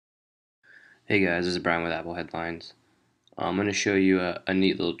Hey guys, this is Brian with Apple Headlines. I'm going to show you a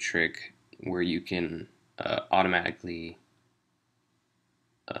neat little trick where you can automatically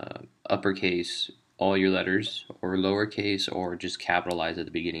uppercase all your letters, or lowercase, or just capitalize at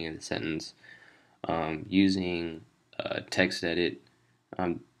the beginning of the sentence using text edit.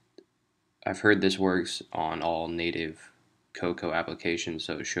 Um, I've heard this works on all native Cocoa applications,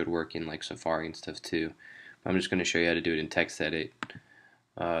 so it should work in like Safari and stuff too. I'm just going to show you how to do it in text edit.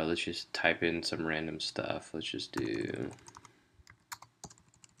 Let's just type in some random stuff. Let's just do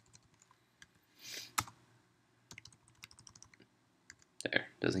there.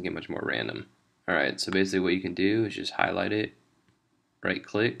 Doesn't get much more random. Alright, so basically what you can do is just highlight it, right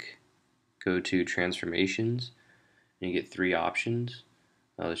click, go to transformations, and you get three options.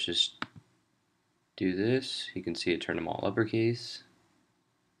 Now let's just do this. You can see it turn them all uppercase.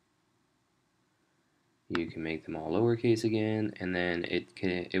 You can make them all lowercase again, and then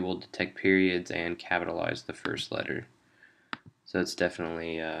it will detect periods and capitalize the first letter. So it's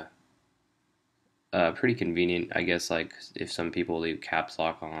definitely pretty convenient, I guess. Like if some people leave caps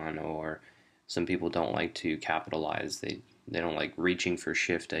lock on, or some people don't like to capitalize, they don't like reaching for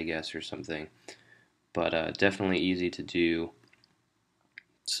shift, I guess, or something. But definitely easy to do.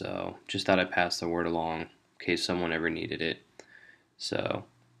 So just thought I'd pass the word along in case someone ever needed it. So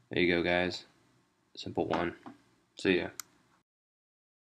there you go, guys. Simple one. See ya.